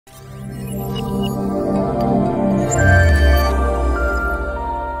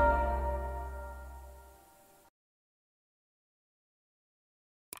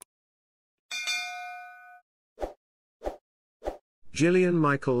Jillian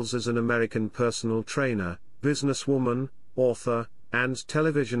Michaels is an American personal trainer, businesswoman, author, and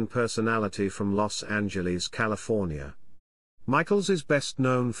television personality from Los Angeles, California. Michaels is best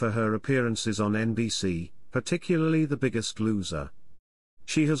known for her appearances on NBC, particularly The Biggest Loser.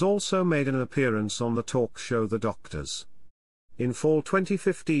 She has also made an appearance on the talk show The Doctors. In fall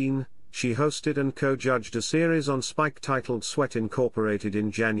 2015, she hosted and co-judged a series on Spike titled Sweat Incorporated.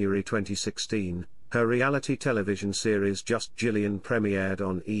 In January 2016, her reality television series Just Jillian premiered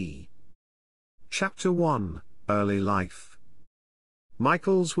on E! Chapter 1, Early Life.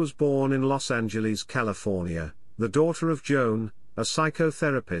 Michaels was born in Los Angeles, California, the daughter of Joan, a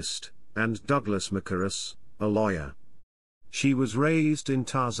psychotherapist, and Douglas Macaris, a lawyer. She was raised in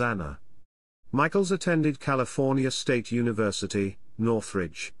Tarzana. Michaels attended California State University,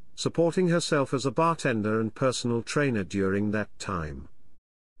 Northridge, supporting herself as a bartender and personal trainer during that time.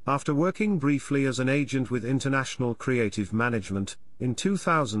 After working briefly as an agent with International Creative Management, in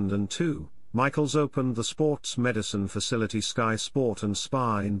 2002, Michaels opened the sports medicine facility Sky Sport and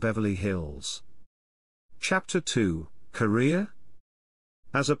Spa in Beverly Hills. Chapter 2, Career?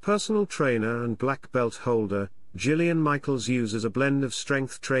 As a personal trainer and black belt holder, Jillian Michaels uses a blend of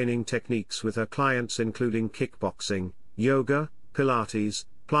strength training techniques with her clients, including kickboxing, yoga, Pilates,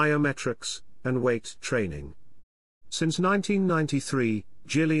 plyometrics, and weight training. Since 1993,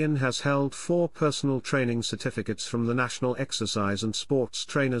 Jillian has held 4 personal training certificates from the National Exercise and Sports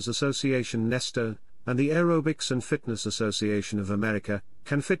Trainers Association (NESTA) and the Aerobics and Fitness Association of America,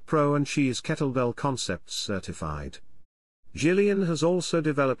 CanFit Pro, and she is Kettlebell Concepts certified. Jillian has also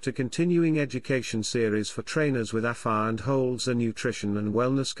developed a continuing education series for trainers with AFA and holds a nutrition and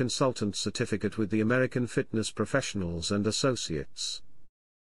wellness consultant certificate with the American Fitness Professionals and Associates.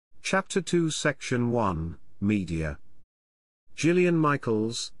 Chapter 2, Section 1, Media. Jillian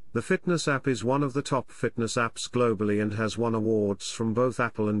Michaels, the fitness app is one of the top fitness apps globally and has won awards from both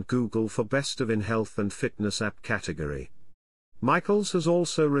Apple and Google for Best of in Health and Fitness App category. Michaels has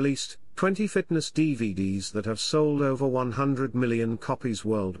also released 20 fitness DVDs that have sold over 100 million copies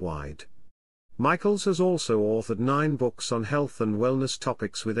worldwide. Michaels has also authored 9 books on health and wellness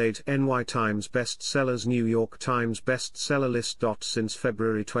topics with 8 NY Times bestsellers, New York Times bestseller list. Since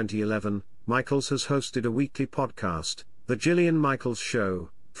February 2011, Michaels has hosted a weekly podcast, The Jillian Michaels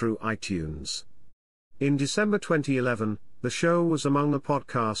Show, through iTunes. In December 2011, the show was among the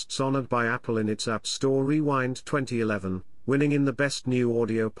podcasts honored by Apple in its App Store Rewind 2011, winning in the Best New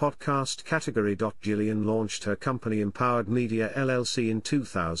Audio Podcast category. Jillian launched her company Empowered Media LLC in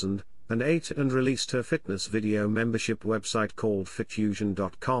 2008 and released her fitness video membership website called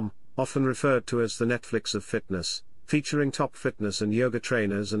fitfusion.com, often referred to as the Netflix of fitness, featuring top fitness and yoga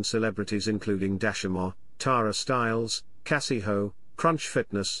trainers and celebrities including Dasha Moore, Tara Stiles, Cassie Ho, Crunch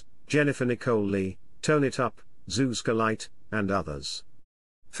Fitness, Jennifer Nicole Lee, Tone It Up, Zuzka Light, and others.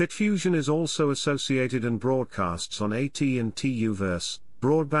 FitFusion is also associated and broadcasts on AT&T Uverse,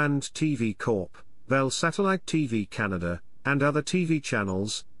 Broadband TV Corp, Bell Satellite TV Canada, and other TV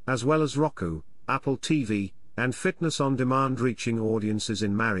channels, as well as Roku, Apple TV, and Fitness on Demand, reaching audiences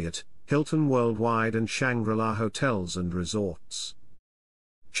in Marriott, Hilton Worldwide, and Shangri-La hotels and resorts.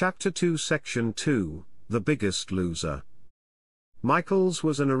 Chapter 2, Section 2, The Biggest Loser. Michaels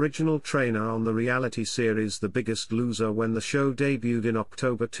was an original trainer on the reality series The Biggest Loser when the show debuted in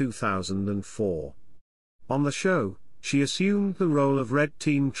October 2004. On the show, she assumed the role of Red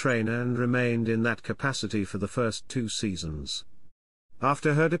Team trainer and remained in that capacity for the first 2 seasons.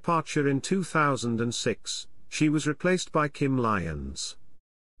 After her departure in 2006, she was replaced by Kim Lyons.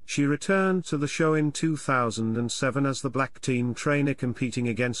 She returned to the show in 2007 as the Black Team trainer, competing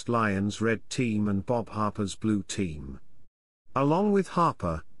against Lyons' Red Team and Bob Harper's Blue Team. Along with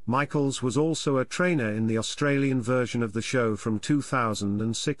Harper, Michaels was also a trainer in the Australian version of the show from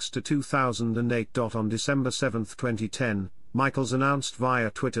 2006 to 2008. On December 7, 2010, Michaels announced via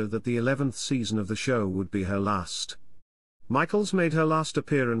Twitter that the 11th season of the show would be her last. Michaels made her last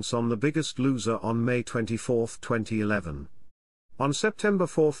appearance on The Biggest Loser on May 24, 2011. On September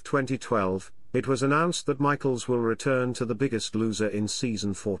 4, 2012, it was announced that Michaels will return to The Biggest Loser in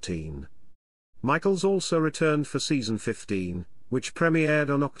Season 14. Michaels also returned for Season 15, which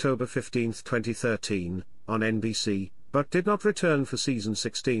premiered on October 15, 2013, on NBC, but did not return for Season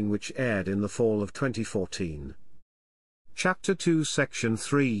 16, which aired in the fall of 2014. Chapter 2, Section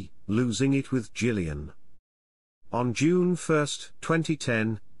 3, Losing It with Jillian. On June 1,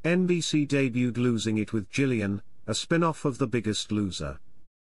 2010, NBC debuted Losing It with Jillian, a spin-off of The Biggest Loser.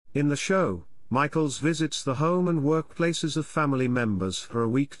 In the show, Michaels visits the home and workplaces of family members for a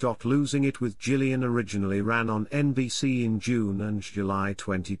week. Losing It with Jillian originally ran on NBC in June and July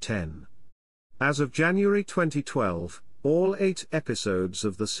 2010. As of January 2012, All 8 episodes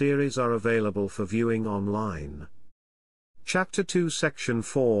of the series are available for viewing online. Chapter 2 Section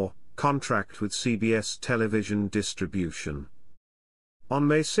 4, Contract with CBS Television Distribution. On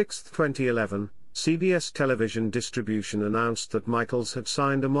May 6, 2011, CBS Television Distribution announced that Michaels had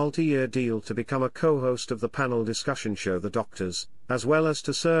signed a multi-year deal to become a co-host of the panel discussion show The Doctors, as well as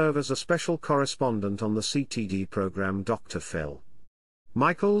to serve as a special correspondent on the CTD program Dr. Phil.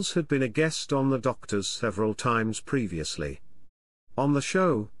 Michaels had been a guest on The Doctors several times previously. On the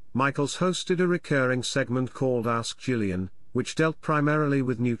show, Michaels hosted a recurring segment called Ask Jillian, which dealt primarily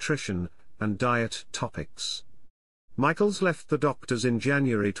with nutrition and diet topics. Michaels left The Doctors in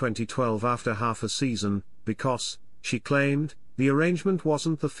January 2012 after half a season, because, she claimed, the arrangement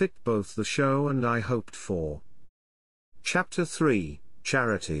wasn't the fit both the show and I hoped for. Chapter 3,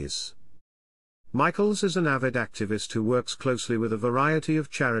 Charities. Michaels is an avid activist who works closely with a variety of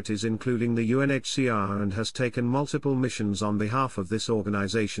charities including the UNHCR and has taken multiple missions on behalf of this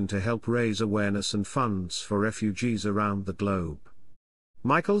organization to help raise awareness and funds for refugees around the globe.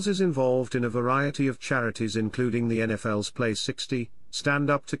 Michaels is involved in a variety of charities including the NFL's Play 60, Stand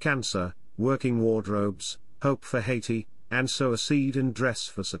Up to Cancer, Working Wardrobes, Hope for Haiti, and Sow a Seed and Dress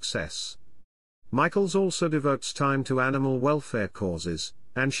for Success. Michaels also devotes time to animal welfare causes,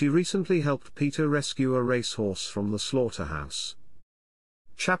 and she recently helped Peter rescue a racehorse from the slaughterhouse.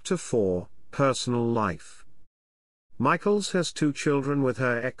 Chapter 4, Personal Life. Michaels has 2 children with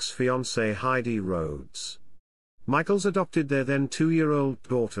her ex-fiancée Heidi Rhodes. Michaels adopted their then 2-year-old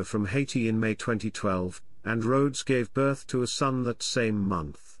daughter from Haiti in May 2012, and Rhodes gave birth to a son that same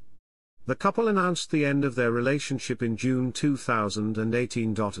month. The couple announced the end of their relationship in June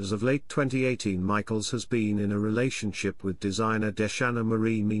 2018. As of late 2018, Michaels has been in a relationship with designer Deshana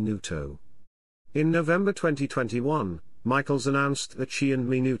Marie Minuto. In November 2021, Michaels announced that she and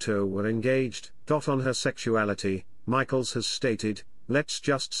Minuto were engaged. On her sexuality, Michaels has stated, "Let's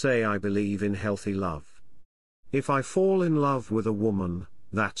just say I believe in healthy love. If I fall in love with a woman,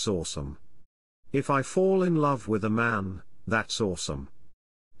 that's awesome. If I fall in love with a man, that's awesome.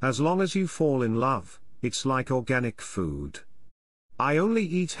 As long as you fall in love, it's like organic food. I only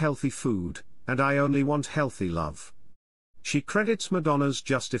eat healthy food, and I only want healthy love." She credits Madonna's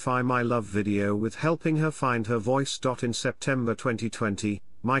Justify My Love video with helping her find her voice. In September 2020,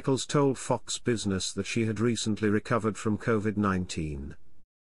 Michaels told Fox Business that she had recently recovered from COVID-19.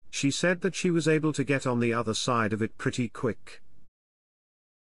 She said that she was able to get on the other side of it pretty quick.